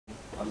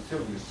until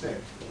you're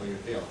sick or you're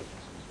ill.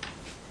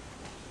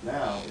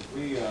 Now, if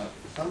we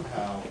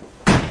somehow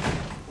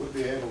would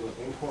be able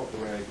to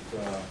incorporate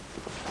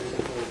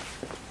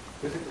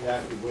physically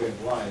active way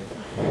of life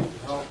into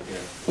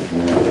healthcare,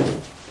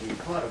 we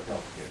part of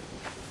healthcare.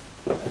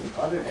 At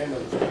the other end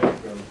of the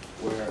spectrum,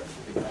 where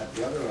at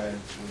the other end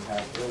we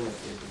have illness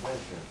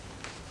intervention,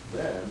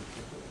 then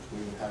we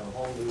would have a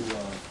whole new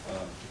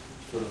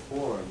sort of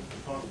forum to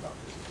talk about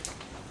this.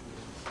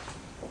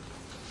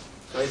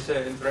 So it's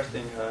an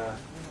interesting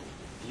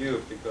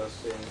view,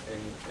 because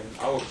in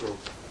our group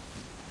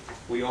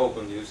we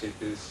often use it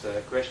this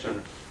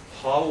question: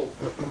 how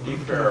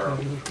differ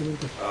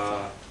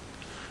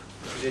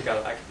physical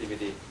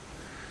activity?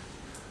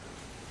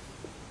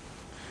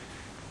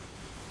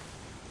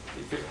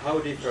 How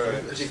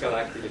differ physical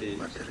activity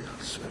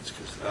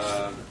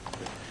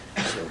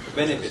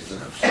benefits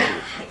of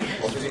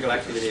physical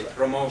activity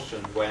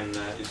promotion when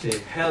you see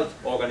health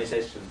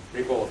organization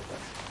report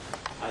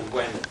that, and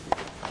when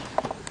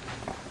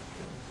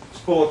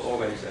sport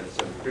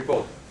organization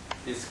report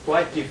is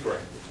quite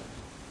different.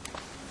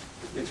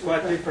 It's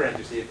quite different,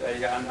 you see,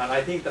 and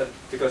I think that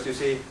because you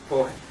see,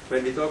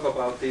 when we talk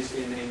about this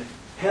in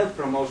health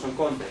promotion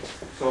context,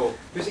 so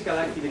physical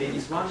activity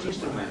is one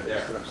instrument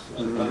there.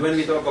 But when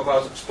we talk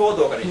about sport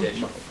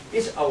organization,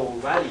 it's our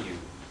value.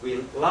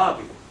 We love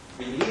it.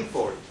 We live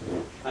for it.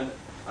 And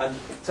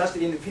just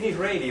in Finnish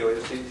radio,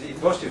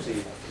 it was, you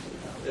see,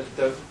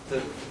 the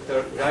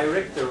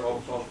director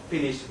of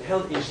Finnish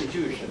health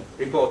institution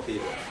reported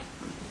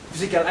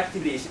physical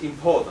activity is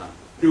important,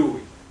 do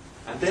it.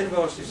 And then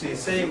was, you see,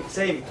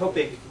 same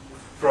topic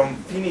from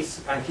Finnish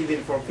and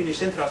given from Finnish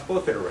Central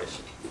Sport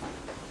Federation.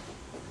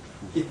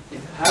 It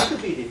has to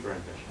be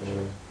different.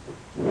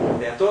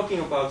 They are talking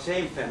about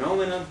same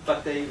phenomenon,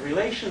 but the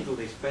relation to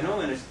this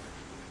phenomenon is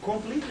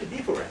completely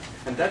different.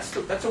 And that's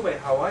the way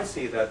how I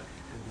see that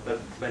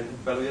when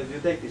you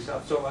take this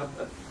up. So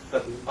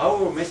that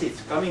our message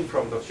coming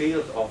from the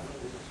field of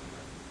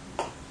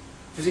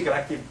physical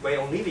active way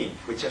of living,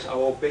 which is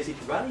our basic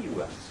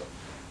value, and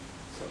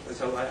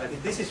so I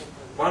think this is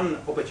one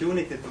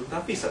opportunity to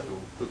Tapisa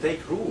to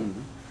take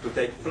room, to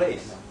take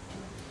place,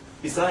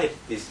 beside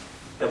this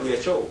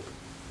WHO.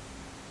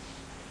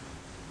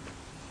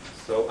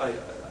 So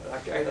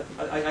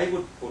I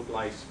would put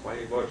my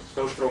words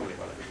so strongly.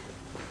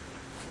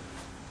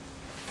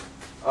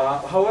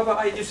 However,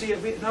 you see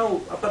now,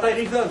 but I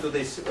return to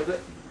this.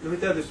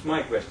 Return to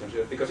my question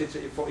because it's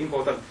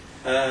important.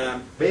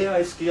 Bea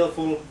is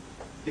skillful.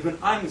 Even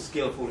I'm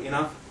skillful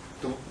enough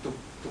to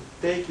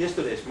take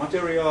yesterday's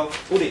material,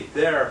 put it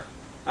there,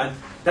 and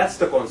that's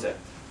the concept.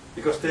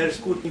 Because there is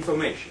good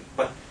information,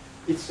 but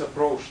it's a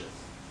process.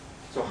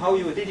 So how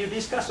did you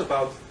discuss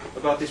about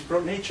this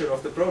nature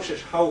of the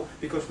process? How,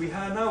 because we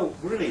have now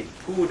really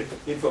good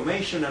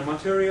information and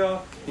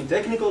material. In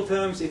technical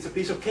terms, it's a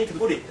piece of cake to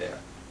put it there.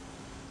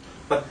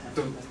 But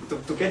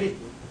to get it,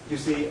 you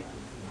see,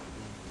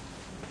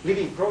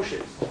 living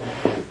process.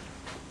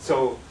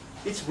 So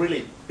it's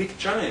really big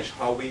challenge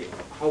how we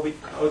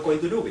are going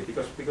to do it,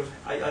 because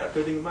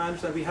according to my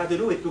understanding, we have to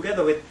do it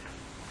together with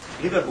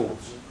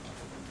Liverpools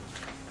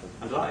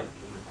and live.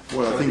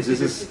 Well, so I think this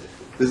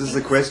is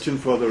a question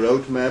for the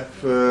roadmap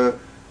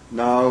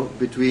now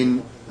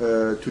between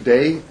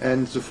today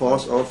and the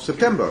 4th of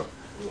September.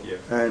 Yeah.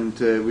 And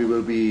we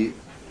will be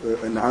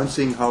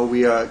announcing how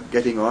we are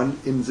getting on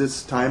in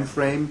this time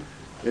frame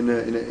in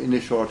a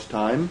short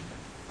time.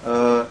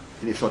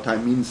 In a short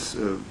time means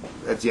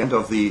at the end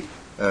of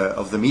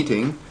the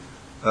meeting.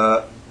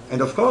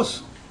 And of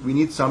course, we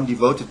need some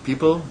devoted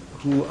people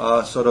who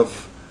are sort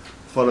of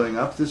following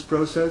up this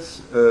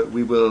process.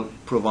 We will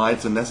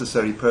provide the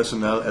necessary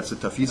personnel at the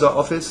Tafisa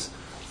office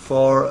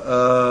for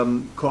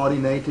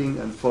coordinating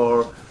and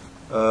for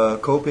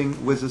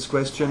coping with this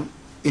question.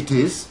 It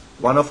is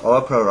one of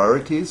our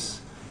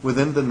priorities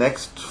within the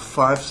next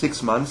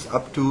 5-6 months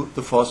up to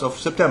the 4th of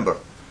September.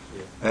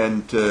 Yeah.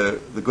 And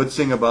the good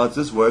thing about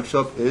this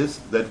workshop is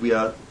that we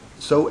are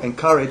so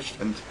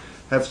encouraged and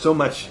have so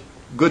much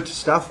good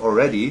stuff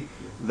already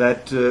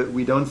that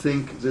we don't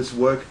think this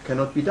work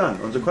cannot be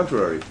done. On the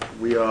contrary,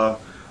 we are,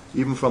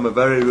 even from a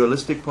very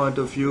realistic point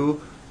of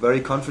view, very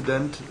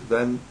confident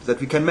then that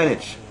we can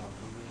manage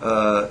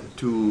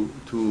to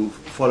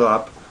follow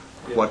up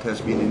what has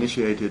been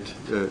initiated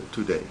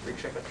today.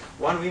 Exactly.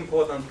 One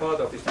important part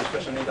of this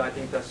discussion is, I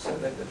think, that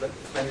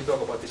when we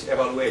talk about this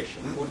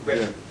evaluation, good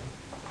question.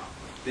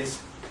 This,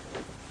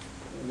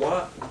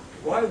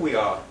 why we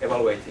are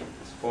evaluating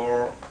this,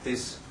 for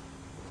this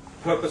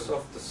purpose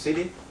of the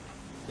city,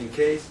 in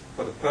case,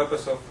 for the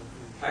purpose of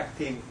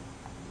active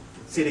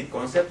city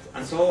concept,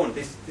 and so on.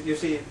 This, you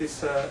see,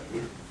 this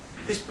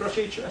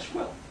procedure as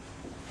well.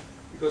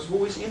 Because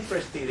who is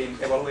interested in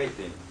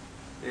evaluating?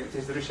 It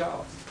is the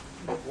results.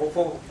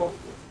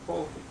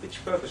 For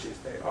which purposes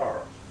they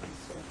are.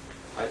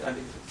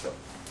 So,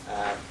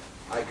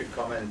 I could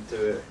comment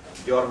to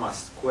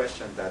Jorma's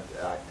question that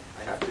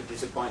I have to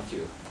disappoint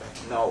you.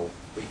 No,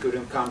 we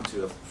couldn't come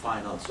to a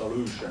final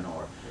solution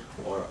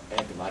or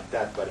anything like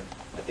that, but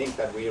I think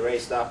that we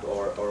raised up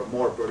or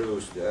more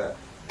produced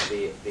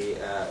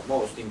the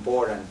most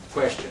important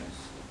questions.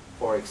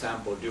 For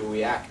example, do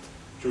we act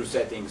through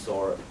settings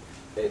or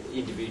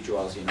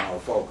individuals in our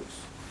focus?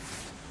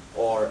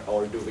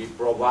 Or do we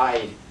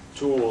provide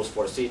tools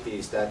for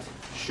cities that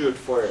should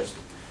first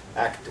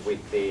act with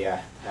the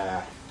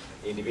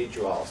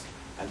individuals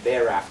and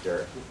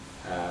thereafter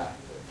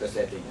the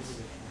settings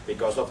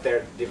because of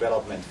their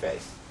development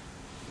phase?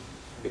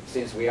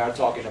 Since we are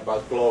talking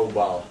about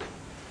global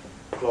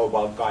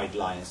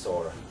guidelines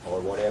or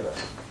whatever.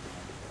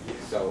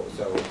 So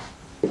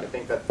I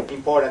think that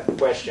important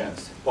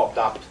questions popped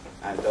up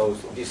and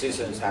those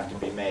decisions have to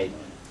be made.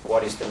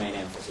 What is the main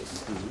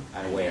emphasis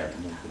and where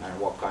and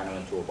what kind of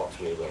a toolbox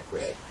we will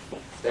create.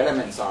 The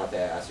elements are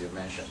there, as you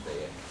mentioned.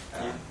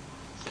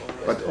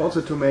 But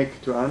also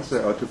to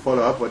answer or to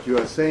follow up what you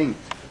are saying,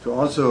 to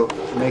also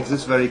make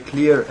this very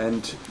clear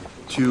and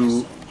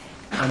to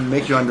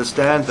make you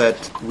understand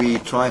that we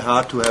try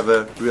hard to have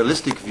a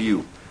realistic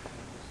view.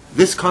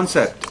 This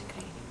concept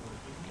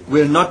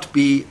will not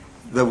be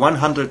the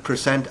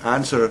 100%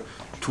 answer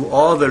to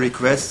all the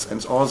requests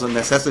and all the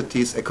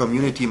necessities a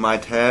community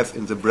might have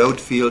in the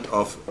broad field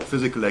of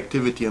physical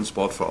activity and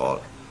sport for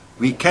all.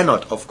 We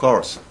cannot, of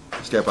course,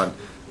 Stefan,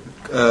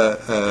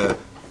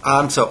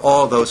 answer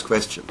all those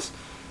questions.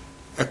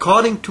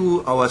 According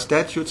to our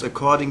statutes,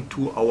 according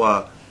to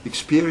our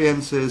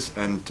experiences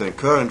and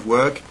current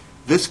work,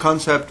 this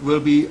concept will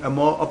be a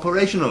more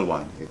operational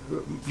one.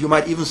 You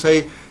might even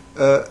say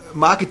a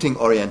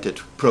marketing-oriented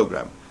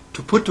program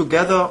to put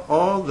together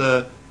all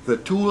the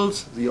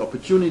tools, the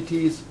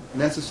opportunities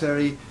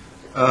necessary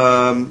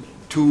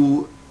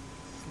to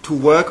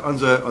work on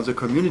the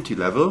community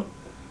level.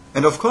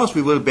 And of course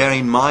we will bear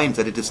in mind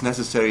that it is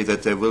necessary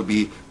that there will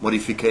be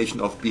modification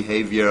of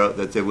behavior,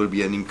 that there will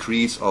be an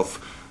increase of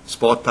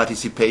sport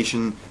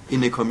participation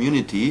in a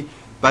community.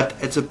 But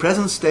at the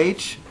present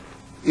stage,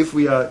 if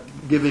we are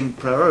giving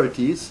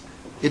priorities,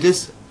 it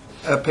is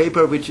a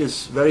paper which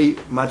is very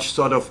much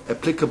sort of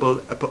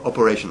applicable,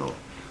 operational.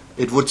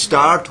 It would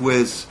start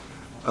with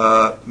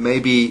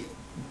maybe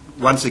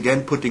once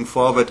again putting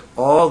forward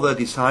all the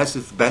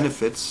decisive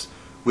benefits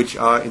which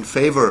are in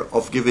favor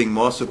of giving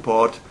more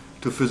support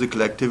to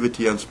physical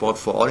activity and sport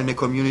for all in a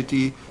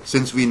community,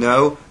 since we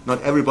know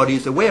not everybody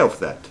is aware of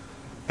that.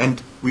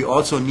 And we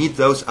also need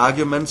those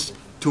arguments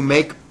to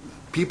make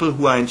people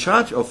who are in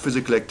charge of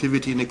physical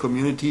activity in a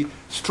community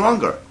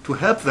stronger, to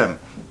help them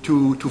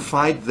to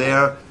fight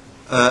their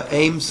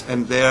aims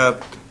and their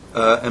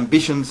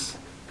ambitions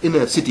in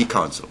a city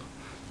council.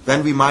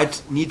 Then we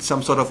might need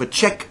some sort of a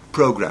check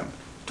program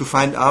to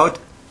find out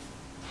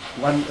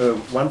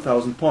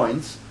 1,000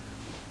 points.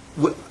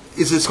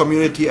 Is this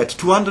community at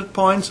 200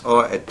 points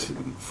or at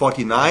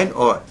 49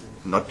 or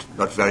not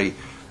very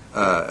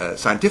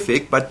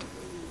scientific, but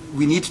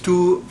we need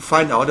to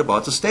find out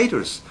about the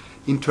status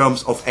in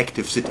terms of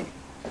active city.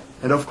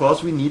 And of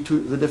course we need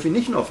the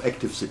definition of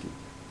active city.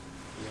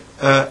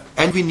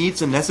 And we need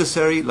the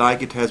necessary,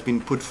 like it has been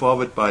put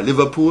forward by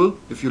Liverpool.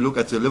 If you look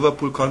at the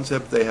Liverpool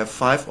concept, they have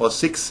 5 or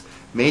 6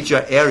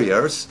 major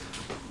areas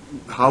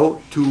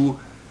how to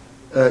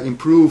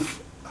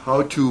improve,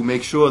 how to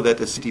make sure that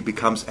a city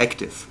becomes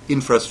active.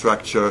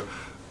 Infrastructure,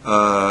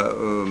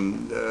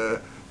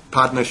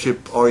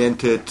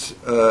 partnership-oriented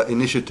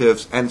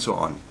initiatives, and so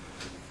on.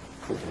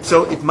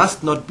 So it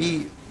must not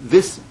be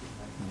this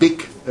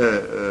big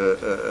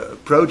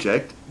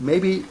project.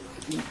 Maybe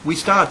we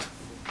start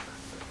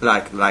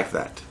like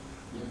that.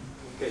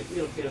 Okay,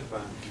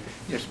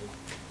 Yes.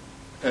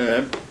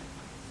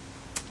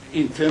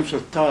 In terms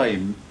of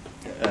time,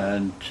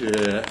 and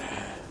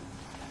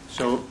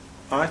so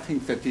I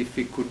think that if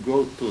we could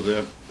go to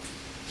the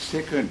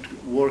second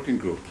working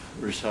group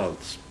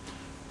results,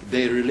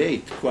 they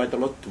relate quite a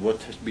lot to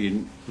what has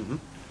been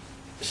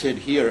said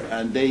here,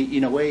 and they,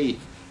 in a way,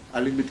 a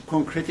little bit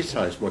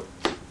concretize what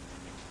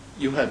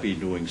you have been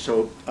doing.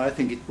 So I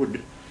think it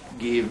would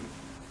give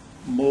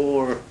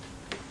more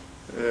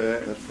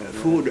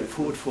food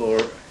for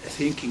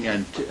thinking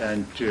and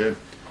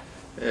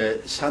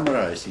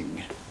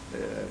summarizing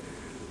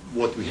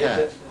what we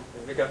have.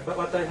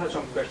 But I have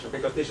some questions,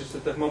 because this is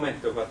the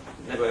momentum that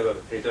never ever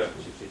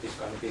returns, you see, this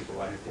kind of people.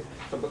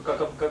 So a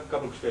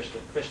couple of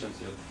questions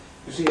here.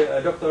 You see,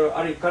 Dr.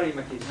 Ari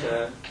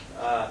Karimäki's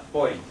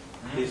point,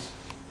 this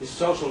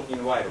social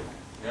environment.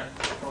 Yeah.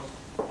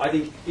 I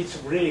think it's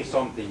really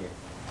something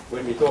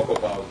when we talk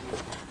about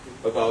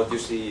you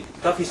see,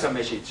 TAFISA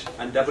message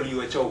and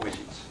WHO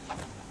message.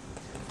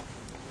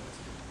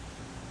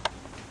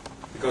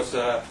 Because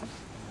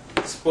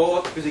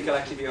sport, physical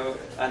activity,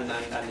 and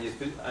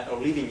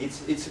living,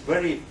 it's a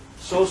very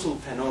social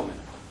phenomenon.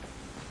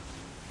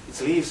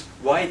 It lives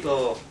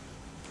vitally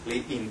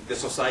in the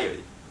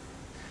society.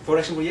 For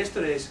example,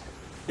 yesterday's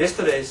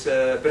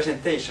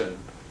presentation,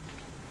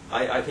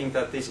 I think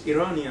that this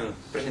Iranian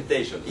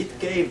presentation, it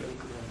gave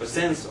a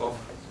sense of,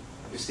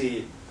 you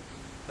see,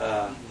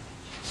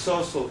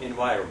 social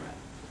environment.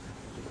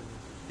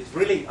 It's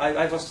really,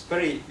 I was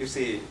very, you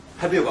see,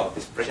 happy about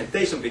this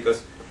presentation,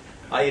 because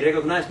I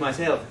recognize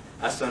myself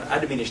as an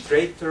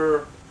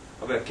administrator,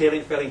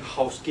 telling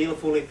how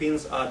skillfully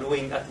Finns are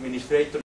doing administrator